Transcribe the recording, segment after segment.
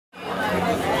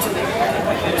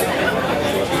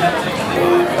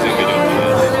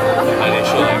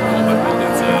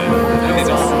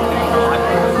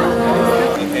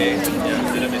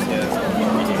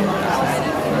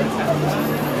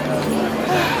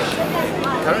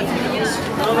currently.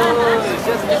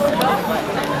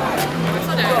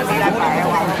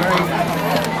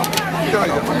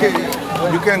 Okay,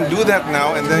 you can do that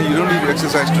now and then you don't need to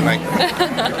exercise tonight.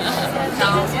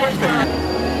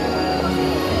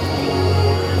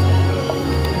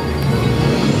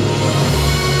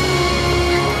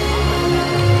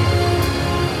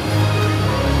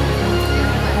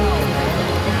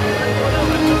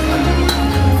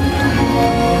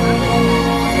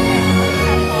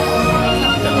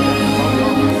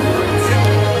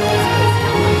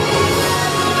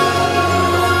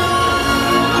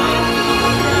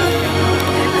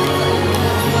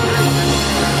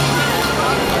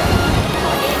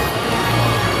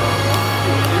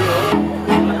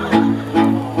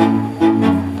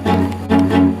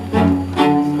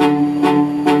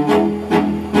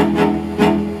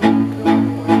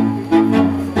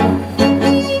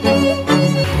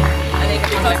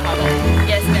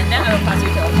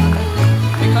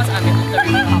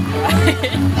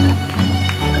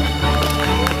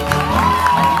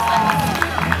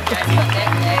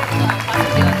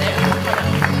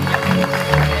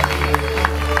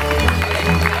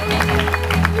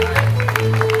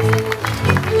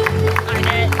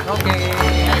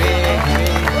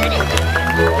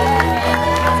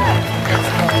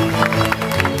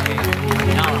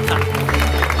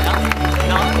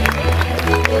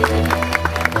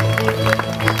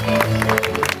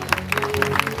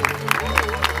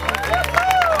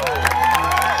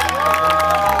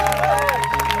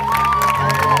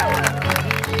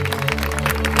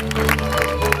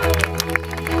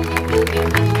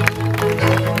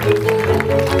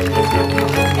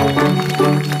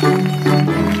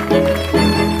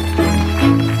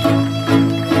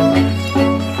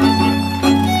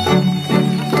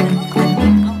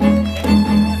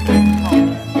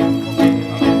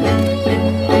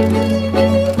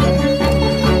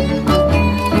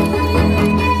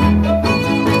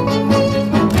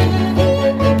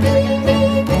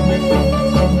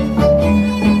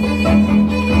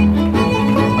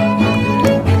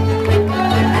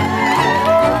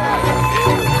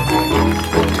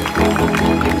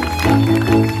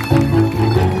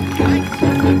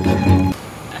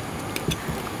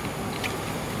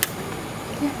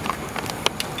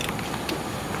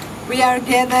 We are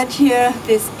gathered here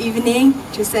this evening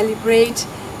to celebrate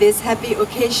this happy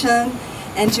occasion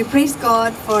and to praise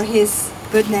God for His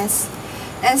goodness.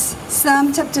 As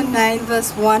Psalm chapter 9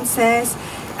 verse 1 says,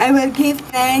 I will give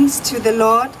thanks to the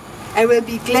Lord, I will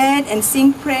be glad and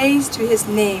sing praise to His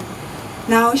name.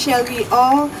 Now shall we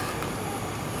all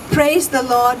praise the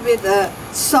Lord with a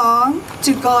song,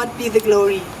 To God be the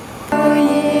glory.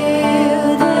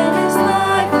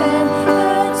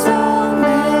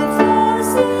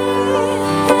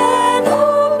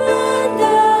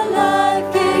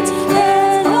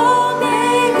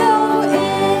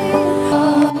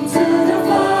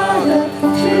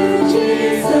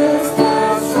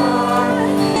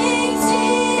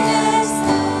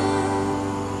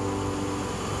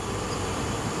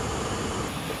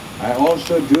 I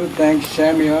also do thank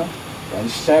Samuel and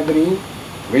Stephanie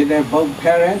with their both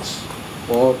parents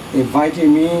for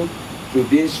inviting me to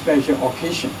this special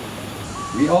occasion.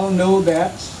 We all know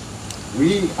that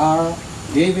we are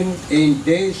living in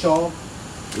days of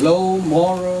low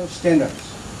moral standards,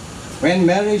 when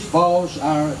marriage vows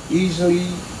are easily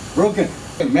broken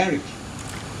in marriage.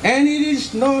 And it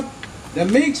is not the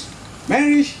mixed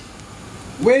marriage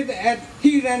with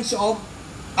adherents of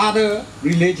other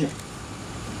religions.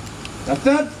 The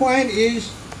third point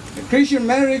is the Christian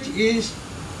marriage is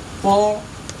for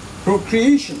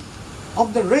procreation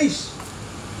of the race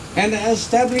and the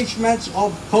establishment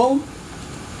of home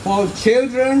for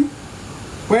children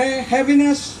where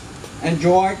happiness and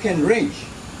joy can range.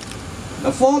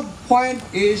 The fourth point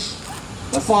is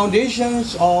the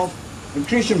foundations of the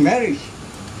Christian marriage.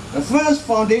 The first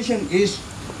foundation is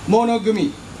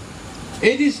monogamy.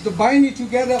 It is the binding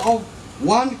together of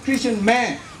one Christian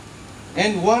man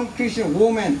and one Christian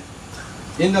woman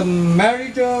in the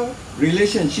marital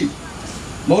relationship.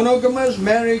 Monogamous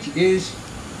marriage is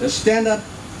the standard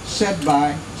set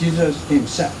by Jesus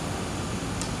Himself.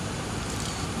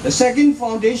 The second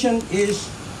foundation is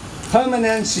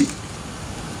permanency.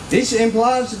 This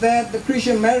implies that the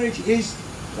Christian marriage is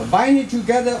the binding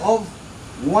together of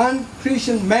one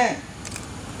Christian man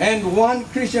and one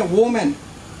Christian woman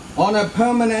on a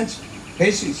permanent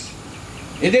basis.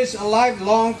 It is a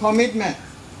lifelong commitment,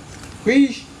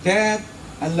 which death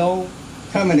alone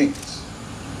terminates.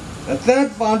 The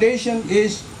third foundation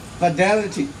is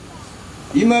fidelity.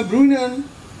 Ima Brunnen,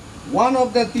 one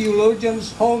of the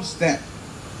theologians, holds that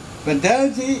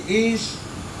fidelity is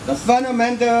the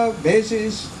fundamental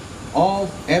basis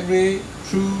of every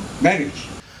true marriage.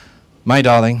 My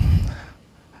darling,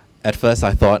 at first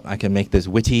I thought I can make this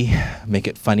witty, make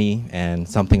it funny, and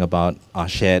something about our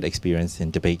shared experience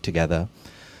in debate together,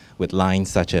 with lines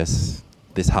such as,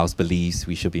 "This house believes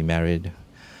we should be married,"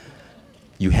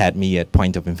 "You had me at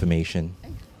point of information."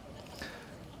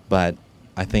 But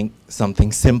I think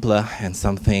something simpler and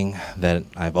something that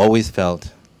I've always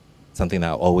felt, something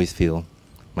that I always feel,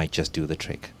 might just do the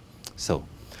trick. So,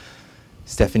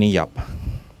 Stephanie Yap,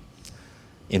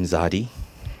 Imzadi,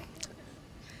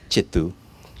 Chitu,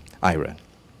 Iron,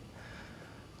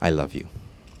 I love you.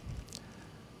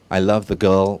 I love the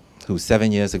girl who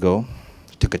 7 years ago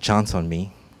took a chance on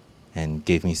me and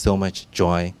gave me so much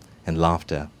joy and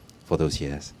laughter for those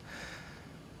years.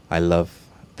 I love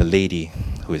the lady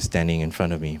who is standing in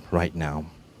front of me right now,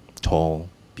 tall,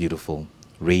 beautiful,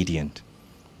 radiant,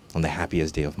 on the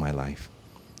happiest day of my life.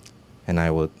 And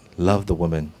I will love the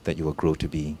woman that you will grow to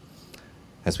be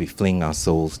as we fling our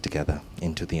souls together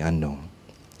into the unknown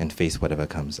and face whatever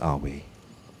comes our way.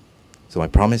 So I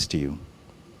promise to you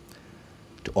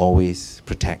to always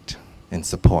protect and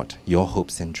support your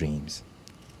hopes and dreams,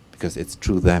 because it's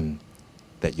through them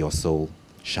that your soul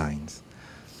shines.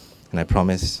 And I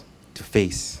promise to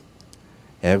face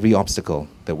every obstacle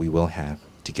that we will have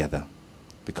together,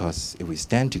 because if we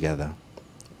stand together,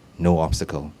 no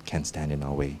obstacle can stand in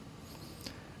our way.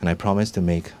 And I promise to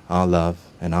make our love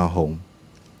and our home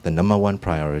the #1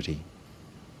 priority,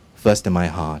 first in my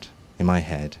heart, in my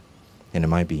head, and in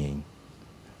my being,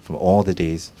 from all the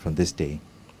days from this day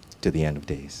to the end of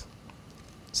days.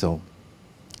 So,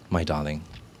 my darling,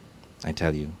 I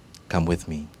tell you, come with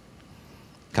me.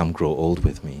 Come grow old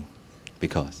with me,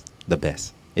 because the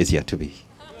best is yet to be.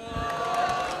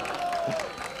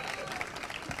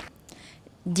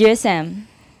 Dear Sam,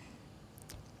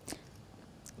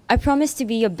 I promise to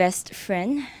be your best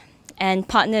friend and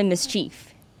partner in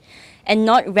mischief, and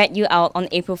not rat you out on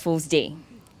April Fool's Day.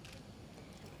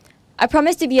 I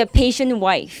promise to be a patient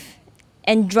wife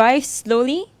and drive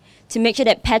slowly to make sure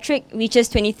that Patrick reaches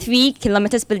 23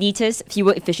 kilometers per liter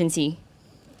fuel efficiency.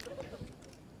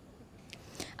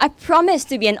 I promise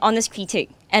to be an honest critic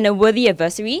and a worthy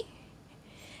adversary,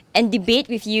 and debate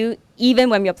with you even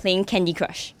when we're playing Candy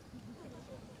Crush.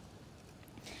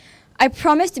 I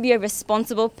promise to be a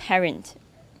responsible parent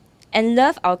and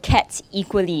love our cats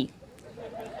equally,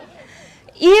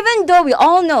 even though we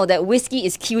all know that Whiskey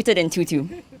is cuter than Tutu.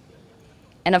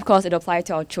 And of course, it applies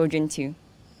to our children too.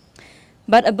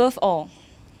 But above all,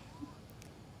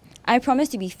 I promise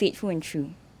to be faithful and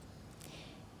true,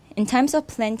 in times of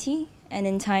plenty and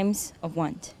in times of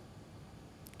want,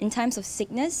 in times of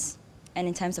sickness and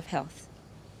in times of health,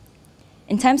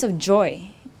 in times of joy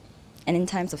and in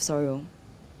times of sorrow,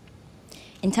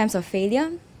 in times of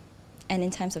failure and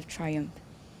in times of triumph,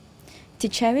 to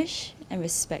cherish and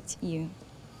respect you,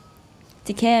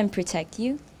 to care and protect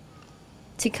you,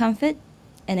 to comfort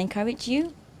and encourage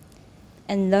you,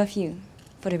 and love you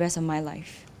for the rest of my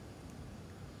life.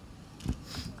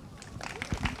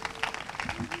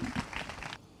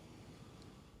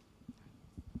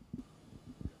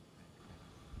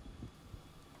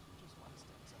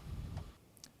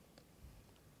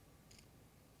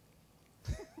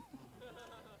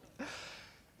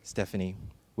 Stephanie,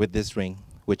 with this ring,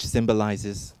 which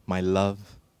symbolizes my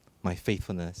love, my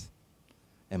faithfulness,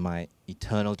 and my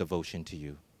eternal devotion to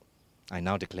you, I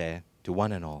now declare to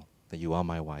one and all that you are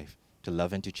my wife, to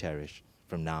love and to cherish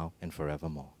from now and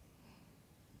forevermore.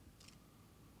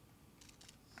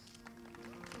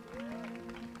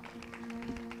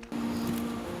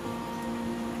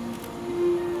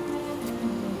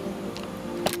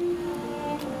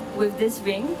 With this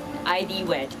ring, I thee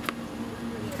wed.